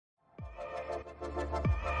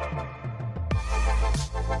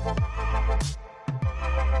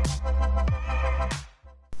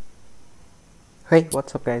Hey,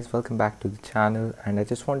 what's up guys, welcome back to the channel, and I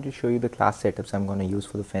just wanted to show you the class setups I'm going to use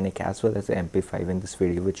for the Fennec as well as the MP5 in this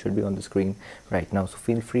video, which should be on the screen right now. So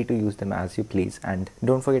feel free to use them as you please, and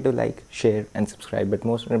don't forget to like, share and subscribe, but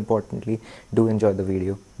most importantly, do enjoy the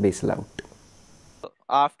video. Basil out.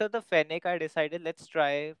 After the Fennec, I decided let's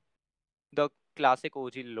try the classic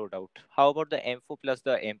OG loadout. How about the M4 plus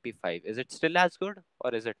the MP5? Is it still as good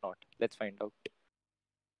or is it not? Let's find out.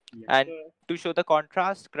 Yes, And sir. to show the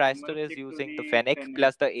contrast, Chrysler Must is stick to using the the Fennec Fennec.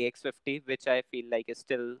 plus the AX50, which I feel like is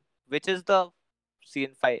still, which is the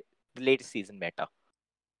season 5, the latest season meta.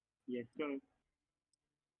 Yes, sir.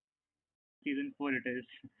 Season 4 it is.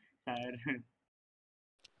 Sir.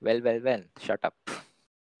 Well, shut up.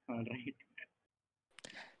 Alright.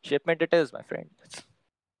 Shipment it is, my friend.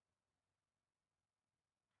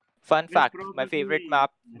 Fun We'll fact, my probably.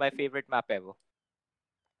 favorite map ever.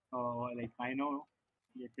 Like I know.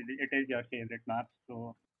 Yes, it is your favorite map.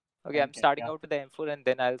 So Okay, can I'm check. starting Yeah. out with the M4 and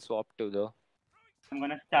then I'll swap to the I'm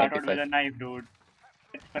gonna start out with MP5. a knife, dude.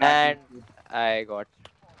 It's And practice. Dude. I got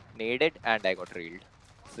naded and I got railed.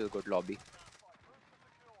 This is a good lobby.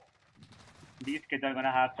 These kids are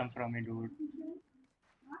gonna have some from me, dude.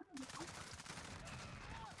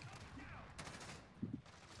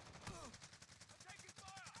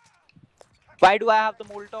 Why do I have the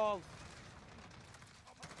Molotov?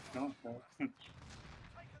 No, sir.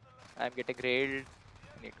 I'm getting railed.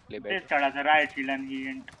 I need to play This better. card has a riot shield and he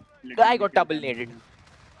ain't. I got double naded.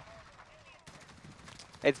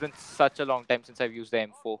 It's been such a long time since I've used the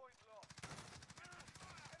M4.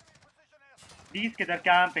 These kids are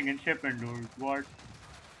camping in shipment, dude. What?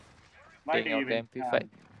 Why do Taking you out the even MP5.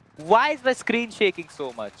 camp? Why is my screen shaking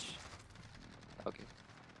so much? Okay.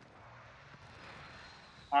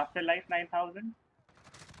 Afterlife 9000?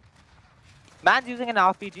 Man's using an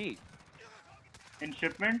RPG. In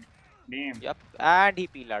shipment? Damn. Yep. And he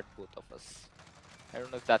peeled both of us. I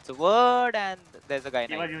don't know if that's a word, and there's a guy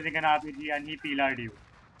He was knifing. using an RPG and he PLR'd you.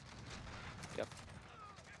 Yep.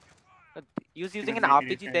 He was using an Doesn't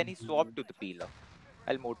make any RPG, then he sense, swapped dude. to the peeler.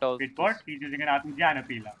 I'll Molotov Wait, this. what? He's using an RPG and a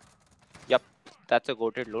PLR. Yep. That's a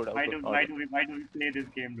goated loadout. Why do we play this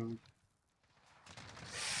game, dude?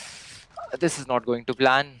 This is not going to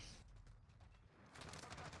plan.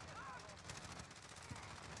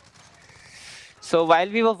 So while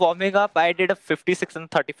we were warming up, I did a 56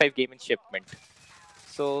 and 35 game in shipment.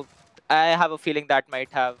 So I have a feeling that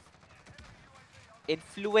might have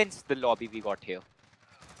influenced the lobby we got here.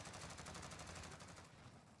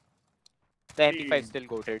 The MP5 still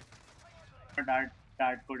goated.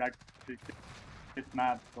 That good at this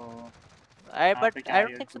map, so. But I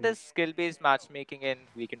don't think so. There's skill-based matchmaking in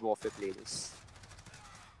Weekend Warfare playlists.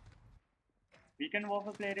 Weekend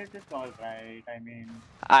Warfare playlist is alright. I mean,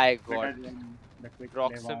 I got the quick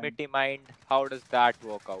proximity mind. How does that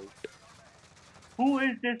work out? Who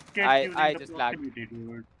is this kid using I the just proximity,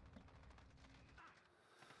 dude?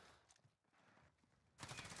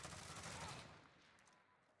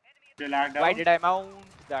 Why did I mount?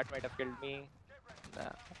 That might have killed me. Nah.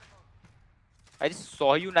 I just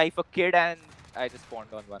saw you knife a kid and I just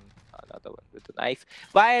spawned on another one with a knife.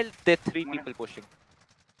 While there are 3 people pushing.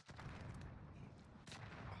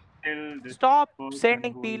 Stop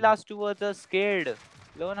sending pilas towards us, kid.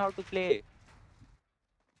 Learn how to play.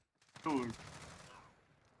 Dude.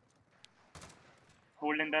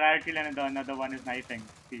 Holding the right kill and the another one is knifing.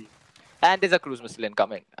 See. And there's a cruise missile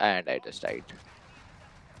incoming. And I just died.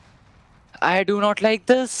 I do not like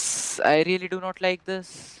this. I really do not like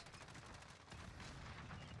this.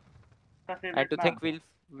 And to think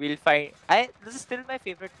we'll find this is still my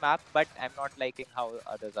favorite map, but I'm not liking how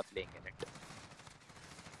others are playing in it.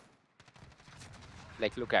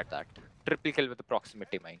 Like, look at that. Triple kill with the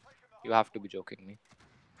proximity mine. You have to be joking me.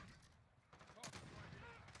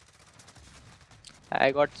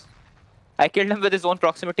 I killed him with his own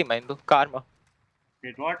proximity mine though. Karma.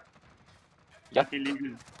 Wait, what? Yep. That's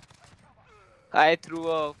illegal. I threw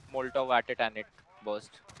a Molotov at it and it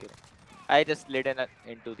burst. Okay. I just slid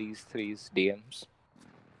into these 3's DMs.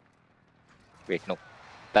 Wait, no.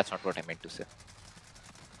 That's not what I meant to say.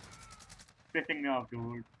 Pissing me off,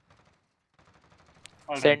 dude.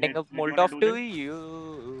 Sending a Molotov to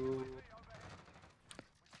you.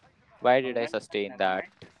 Why did I sustain that?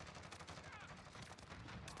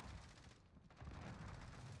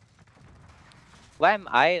 Why am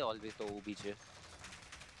I always the OBJ?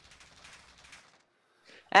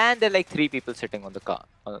 And there are like 3 people sitting on the car.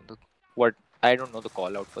 What? I don't know the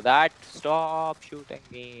call out for that. Stop shooting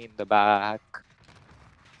me in the back.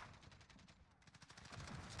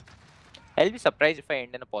 I'll be surprised if I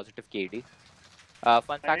end in a positive KD.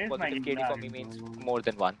 Fun fact, positive KD for me means more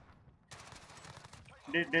than 1.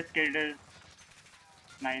 This kid is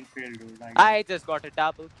 9 failed, dude. I just got a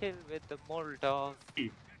double kill with the Molotov.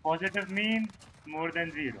 Positive means more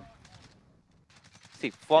than 0. See,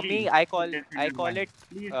 for Please me, I keep call this in your it mind.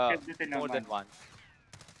 Please keep this in your more than mind. 1.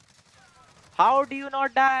 How do you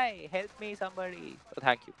not die? Help me, somebody. Oh,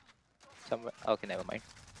 thank you. Somewhere. Okay, never mind.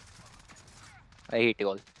 I hate you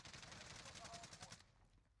all.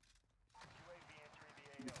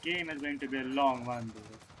 This game is going to be a long one,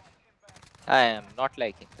 dude. I am not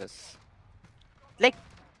liking this. Like,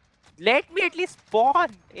 let me at least spawn.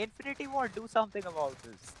 Infinity War, do something about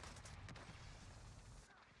this.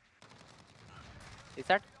 Is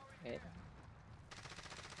that? Yeah.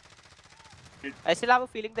 I still have a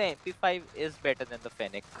feeling the MP5 is better than the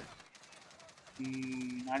Fennec.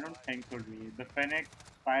 I don't think so, dude. The Fennec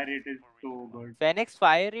fire rate is so good. Fennec's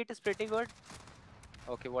fire rate is pretty good.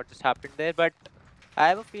 Okay, what just happened there? But I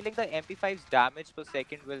have a feeling the MP5's damage per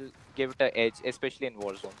second will give it an edge, especially in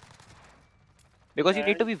Warzone. Because you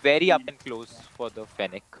need to be very up and close for the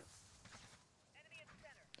Fennec.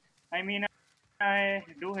 I mean, I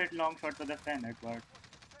do hit long shots with the Fennec, but...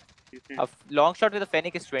 A long shot with the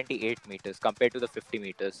Fennec is 28 meters compared to the 50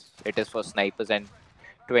 meters. It is for snipers, and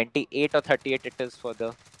 28 or 38 it is for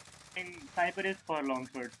the... Sniper is for long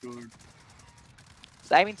shots, dude.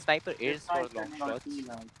 I mean, sniper is for long shots.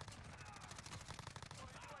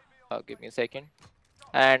 Give me a second.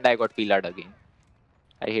 And I got Pilad again.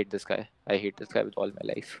 I hate this guy. I hate this guy with all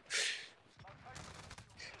my life.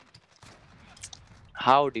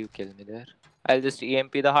 How do you kill me there? I'll just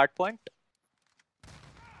EMP the hard point.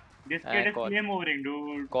 This kid is Claymoring,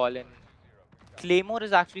 dude. Call in. Claymore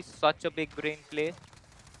is actually such a big brain play.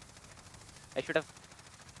 I should have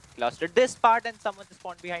clustered this part and someone just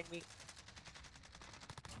spawned behind me.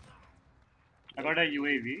 I got a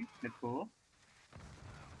UAV. Let's go.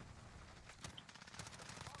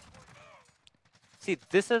 See,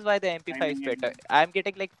 this is why the MP5 is better. I'm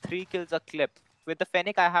getting like 3 kills a clip. With the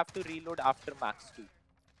Fennec, I have to reload after max 2.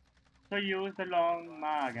 So use the long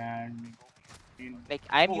mag and... Like,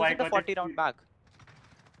 I'm using the 40 round mag.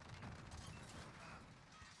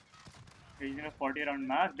 You're using a 40 round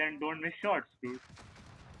mag, then don't miss shots, dude.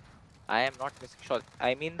 I am not missing shots.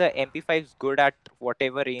 I mean, the MP5 is good at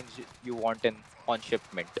whatever range you want on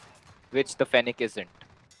shipment, which the Fennec isn't.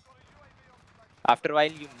 After a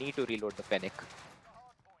while, you need to reload the Fennec.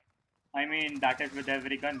 I mean, that is with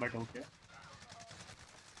every gun, but okay.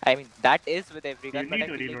 I mean, that is with every gun, you but need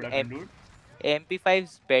to reload a gun, dude. MP5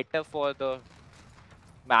 is better for the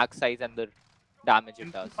mag size and the damage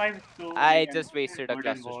it does. I just wasted a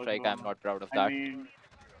cluster strike. I'm not proud of that. I mean,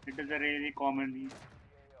 it is a really common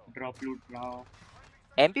drop loot now.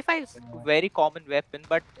 MP5 is a very common weapon,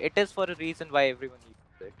 but it is for a reason why everyone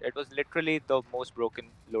uses it. It was literally the most broken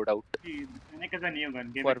loadout. Fennec is a new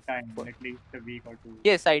gun. Give it time, at least a week or 2.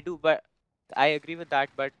 Yes, I do, but I agree with that,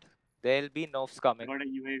 but there'll be nerfs coming. I got a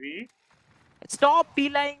UAV. Stop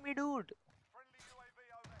P-lying me, dude!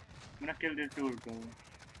 I'm gonna kill this dude, bro.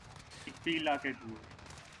 P-lock it, dude.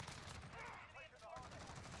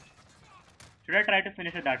 Should I try to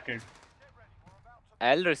finish with that kid?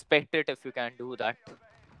 I'll respect it if you can do that.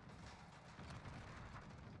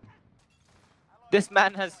 This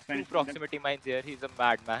man has 2 proximity mines here. He's a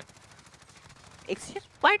madman. Excuse,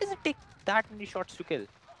 why does it take that many shots to kill?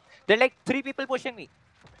 There are like 3 people pushing me.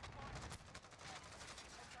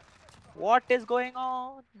 What is going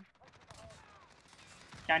on?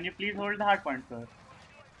 Can you please hold the hard point, sir?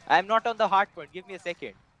 I'm not on the hard point. Give me a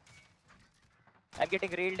second. I'm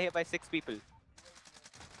getting railed here by 6 people.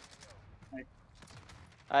 Right.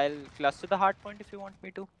 I'll cluster the hard point if you want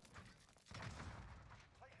me to.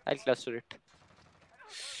 I'll cluster it.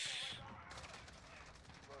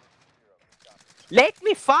 Let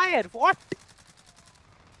me fire! What?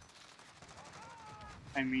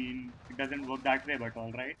 I mean, it doesn't work that way, but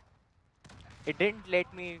alright. It didn't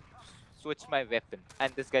let me switch my weapon.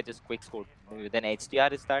 And this guy just quick scored with an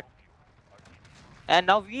HDR, is that? And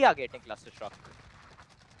now we are getting cluster shock.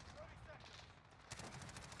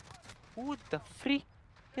 Who the freak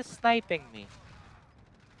is sniping me?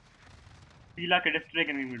 Pila kid is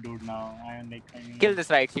triggering me, dude, now. I mean... Kill this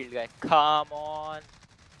right shield guy. Come on.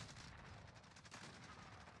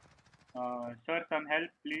 Sir, some help,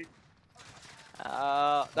 please.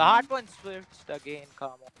 The hard one switched again.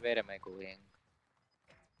 Come on. Where am I going?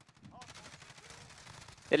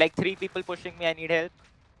 There are like 3 people pushing me. I need help.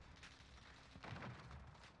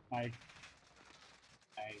 Nice.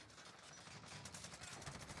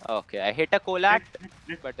 Okay, I hit a collat,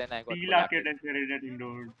 but then I got Pila kid is irritating,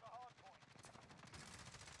 dude.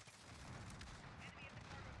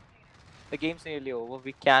 The game's nearly over.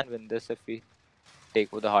 We can win this if we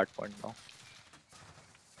take over the hard point now.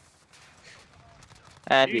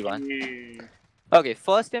 And we won. GG. Okay,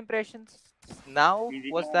 first impressions now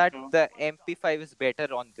Easy was class, that though. the MP5 is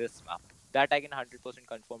better on this map. That I can 100%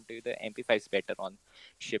 confirm to you. The MP5 is better on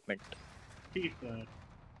shipment. See, sir.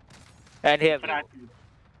 And here we go. Practice.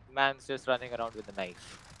 Man's just running around with a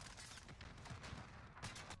knife.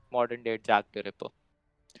 Modern day Jack the Ripper.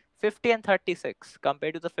 50 and 36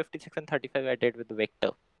 compared to the 56 and 35 I did with the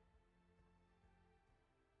Victor.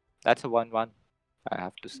 That's a 1-1, I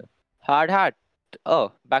have to say. Hard.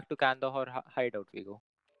 Oh, back to Kandahar hideout we go.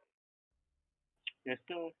 Yes,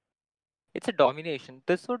 sir. It's a domination.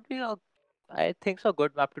 This would be a, I think so,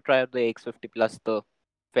 good map to try out the X50 plus the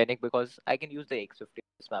Fennec because I can use the X50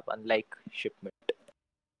 this map unlike shipment.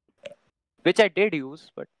 Which I did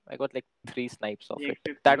use, but I got like 3 snipes off it.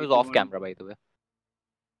 X50 That was is off one. camera, by the way.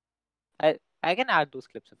 I can add those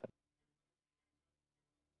clips if I.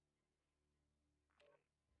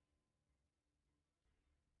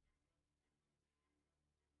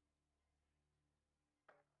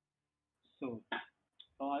 So,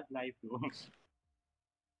 how's life, bro?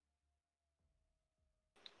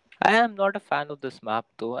 I am not a fan of this map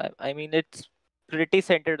though. I mean, it's pretty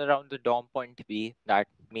centered around the Dom Point B, that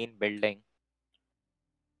main building.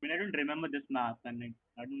 I mean, I don't remember this map, and like,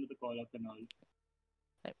 I don't know the call ups and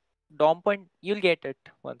all. Dom Point, you'll get it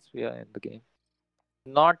once we are in the game.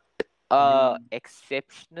 Not a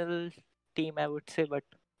exceptional team, I would say, but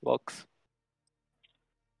works.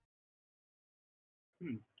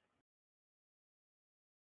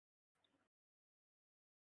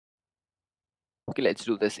 Okay, let's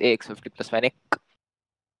do this. AX50 plus Fennec.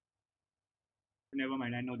 Never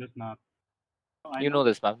mind, I know this map. Oh, You know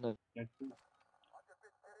this map, no? That's true.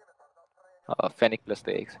 Fennec plus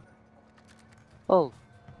the AX. Oh.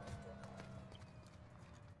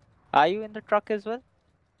 Are you in the truck as well?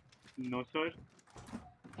 No, sir.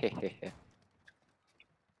 Hehehe.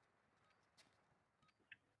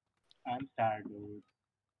 I'm sad, dude.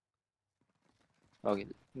 Okay,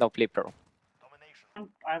 now play pro.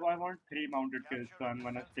 I want 3 mounted kills, so I'm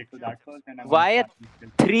gonna stick to that first, and I'm Why are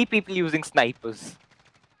gonna 3 people using snipers?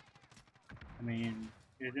 I mean,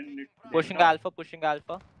 isn't it? Pushing data? alpha, pushing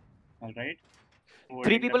alpha. Alright.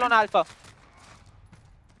 3 people on alpha.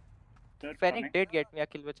 Sir, Fennec did get me a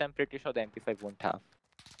kill, which I'm pretty sure the MP5 won't have.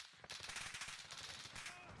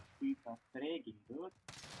 Piece of fragging, dude.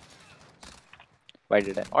 Why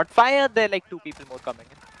did I not fire? There are like 2 people more coming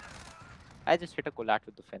in. I just hit a collat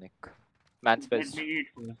with the Fennec. Man's Let fist. me eat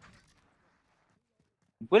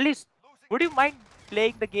first. Would you mind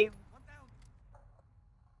playing the game?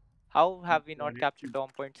 How have we not captured Dom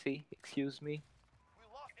Point C? Excuse me.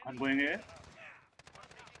 I'm going here.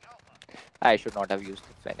 I should not have used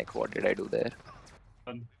the Fennec. What did I do there?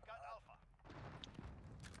 A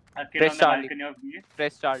kid Press on the Charlie. balcony of B.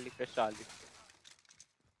 Press Charlie, press Charlie.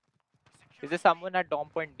 Is there someone at Dom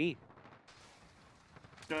Point D?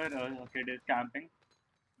 Sir, a kid is camping.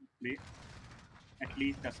 B. At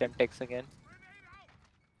least a Semtex again.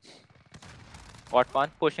 Got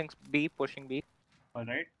one. Pushing B, pushing B.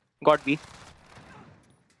 Alright. Got B.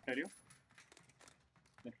 Tell you.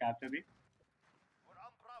 Let's capture B.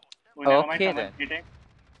 Oh, never mind, Okay someone's then. hitting.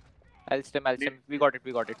 I'll stem. We got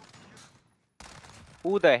it.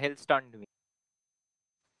 Who the hell stunned me?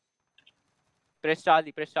 Press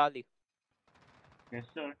Charlie, Yes,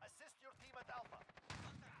 sir.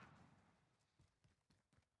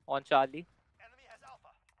 On Charlie.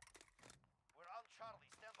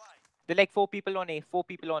 There are like 4 people on A,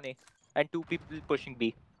 and 2 people pushing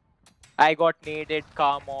B. I got naded,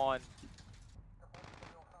 come on.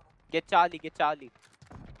 Get Charlie.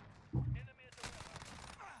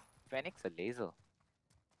 Fennec's a laser.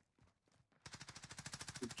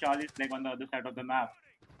 Charlie's like on the other side of the map.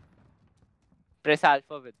 Press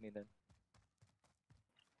Alpha with me then.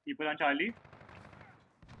 People on Charlie.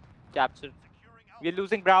 Capture. We're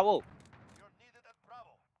losing Bravo.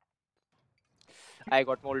 I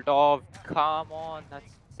got Molotov. Come on,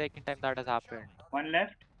 that's the 2nd time that has happened. One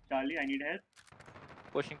left. Charlie, I need help.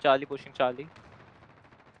 Pushing Charlie.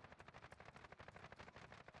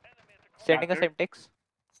 Sending a Semtex.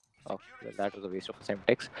 Oh, well, that was a waste of a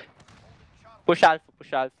Semtex. Push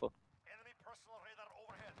Alpha.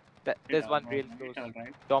 There's one real close.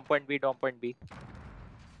 Right. Dom Point B.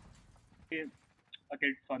 Okay,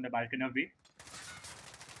 it's on the balcony of B.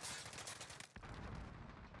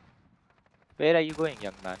 Where are you going,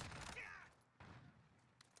 young man?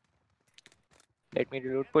 Let me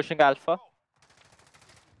reload. Pushing Alpha.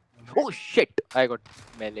 Oh shit! I got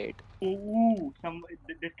meleeed. Ooh,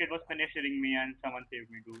 this kid was finishing me and someone saved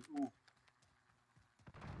me, dude. Ooh.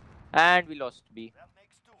 And we lost B.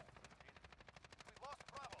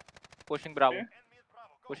 Pushing Bravo. Okay.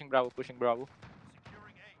 Pushing Bravo.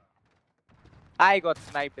 I got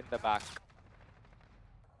sniped in the back.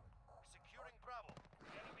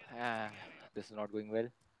 Ah, this is not going well.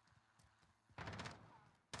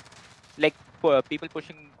 Like people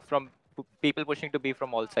pushing to B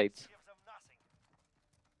from all sides.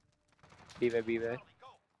 Beware, beware.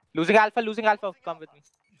 Losing alpha, losing alpha. Come with me.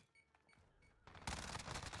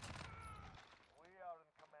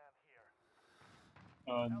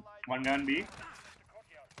 One gun B.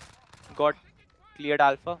 Got cleared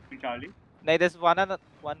alpha. Charlie. No, there's one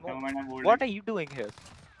more. Never mind, I'm holding. What are you doing here?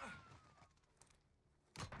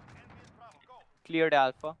 Cleared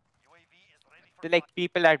alpha. They're like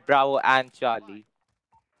people at Bravo and Charlie.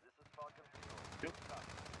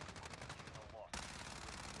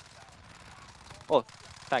 Oh,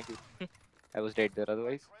 thank you. I was dead there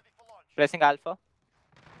otherwise. Pressing alpha.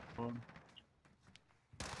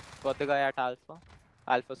 Got the guy at alpha.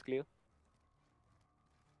 Alpha's clear.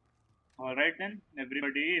 Alright then,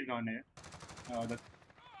 everybody is on it. The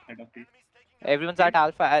set of these. Everyone's at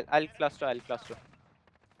alpha. I'll cluster.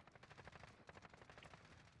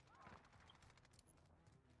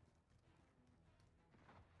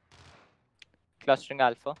 Clustering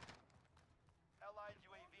alpha.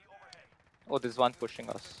 Oh, there's one pushing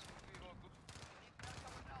us.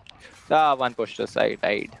 Ah, one pushed us. I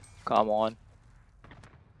died. Come on.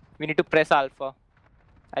 We need to press alpha.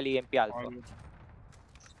 I'll EMP alpha.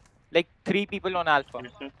 Like 3 people on alpha.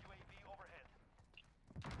 Yes,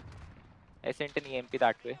 I sent an EMP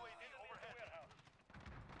that way.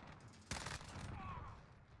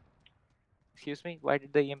 Excuse me, why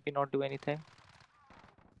did the EMP not do anything?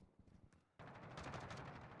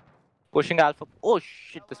 Pushing alpha. Oh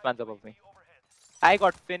shit, this man's above me. I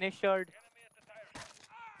got finished. I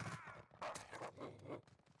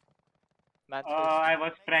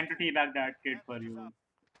was trying to teabag that kid for you.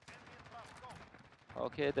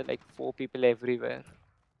 Okay, there are like 4 people everywhere.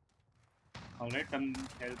 Alright, some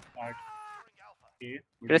help at A.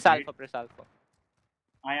 Press alpha, press alpha.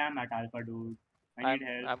 I am at alpha, dude. I need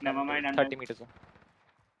help. Never mind, I'm 30 meters away.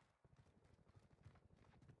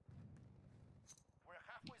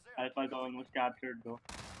 Alpha is almost captured though.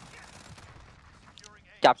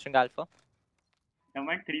 Capturing alpha. Never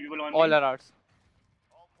mind, 3 people on All me. are ours.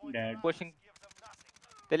 Dead. Pushing.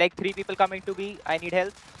 There are like 3 people coming to B. I need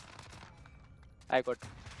help. I got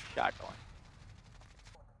shot on.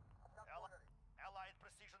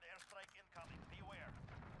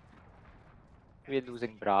 We're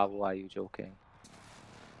losing Bravo, are you joking?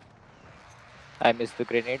 I missed the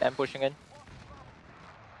grenade, I'm pushing in.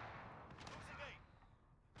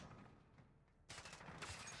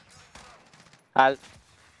 I'll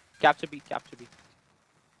capture B, capture B.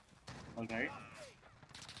 Alright.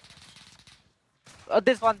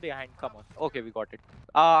 There's one behind, come on. Okay, we got it.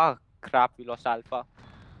 Ah, crap, we lost alpha.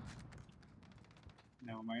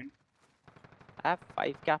 Never mind. I have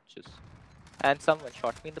 5 captures. And someone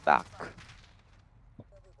shot me in the back.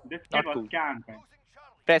 This Not kid was cool. camping.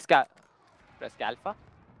 Press alpha.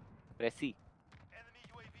 Press C.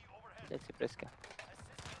 Let's see, press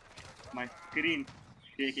My screen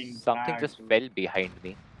shaking. Something bad, just dude. fell behind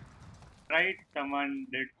me. Right? Someone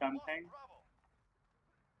did something.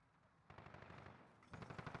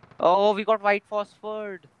 Oh, we got white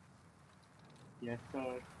phosphor. Yes,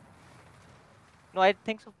 sir. No, I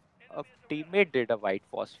think so. A teammate did a white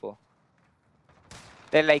phosphor.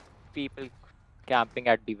 They're like people camping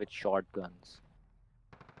at B with shotguns.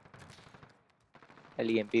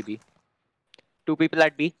 LEMP B. 2 people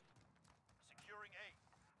at B.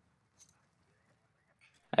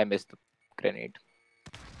 I missed the grenade.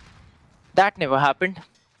 That never happened.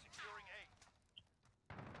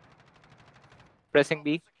 Pressing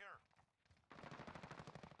B.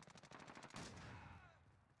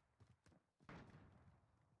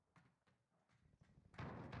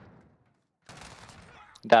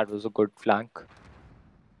 That was a good flank.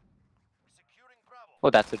 Oh,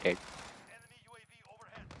 that's a dead.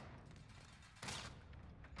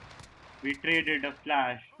 We traded a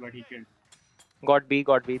flash, but he killed. Got B,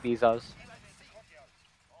 B's ours.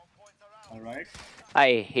 Alright.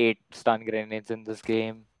 I hate stun grenades in this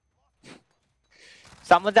game.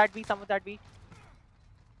 Someone's at B.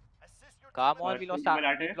 Come on, we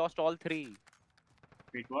lost all 3.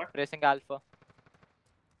 Wait, what? Pressing alpha.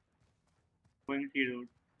 Going C, dude.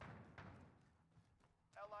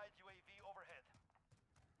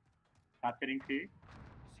 Capturing C.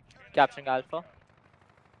 Capturing alpha.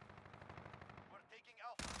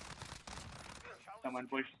 Someone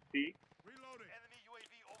push C.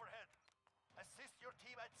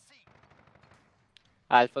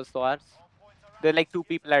 Alpha's ours. There are like 2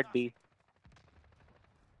 people at B.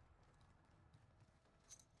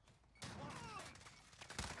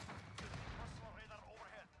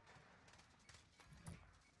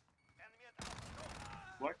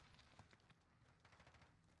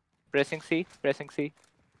 Pressing C. Pressing C.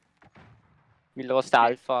 We lost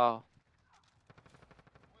Alpha.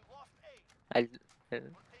 I'll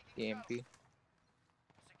EMP.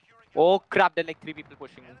 Oh crap! There are like 3 people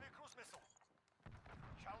pushing me.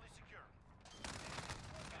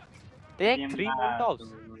 They have 3 Molotovs.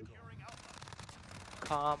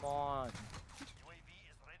 Come on.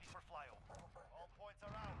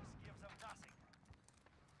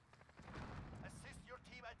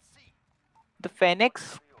 The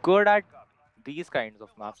Fennec's good at these kinds of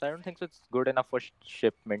maps. I don't think so it's good enough for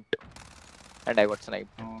shipment. And I got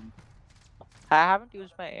sniped. I haven't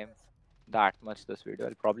used my M that much this video.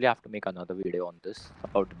 I'll probably have to make another video on this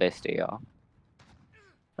about the best AR.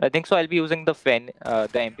 I think so. I'll be using the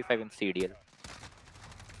the MP5 in CDL.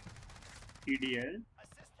 CDL?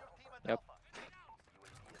 Yep.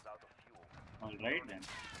 Alright then.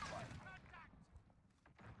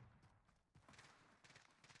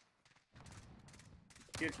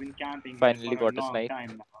 It's been camping Finally for got a long snipe.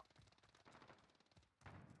 time now.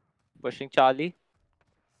 Pushing Charlie.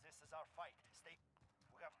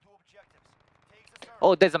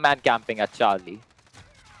 Oh, there's a man camping at Charlie.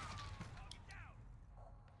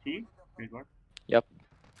 See? Wait, what? Yep.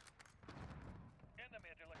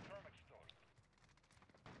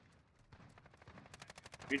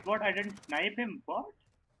 Wait, what? I didn't snipe him. What?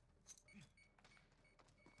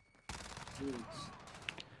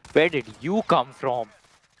 Where did you come from?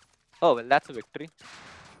 Oh, well, that's a victory.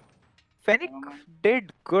 Fennec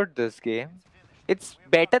did good this game. It's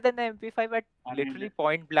better than the MP5 at literally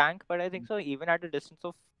point blank, but I think so even at a distance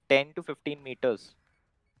of 10 to 15 meters,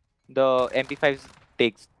 the MP5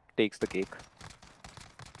 takes the cake.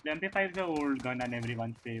 The MP5 is an old gun and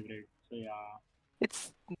everyone's favorite, so yeah.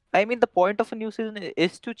 I mean, the point of a new season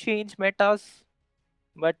is to change metas,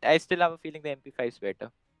 but I still have a feeling the MP5 is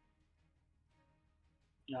better.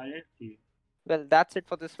 Yeah, let's see. Well, that's it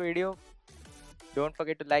for this video. Don't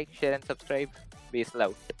forget to like, share and subscribe. Peace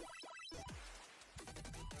out.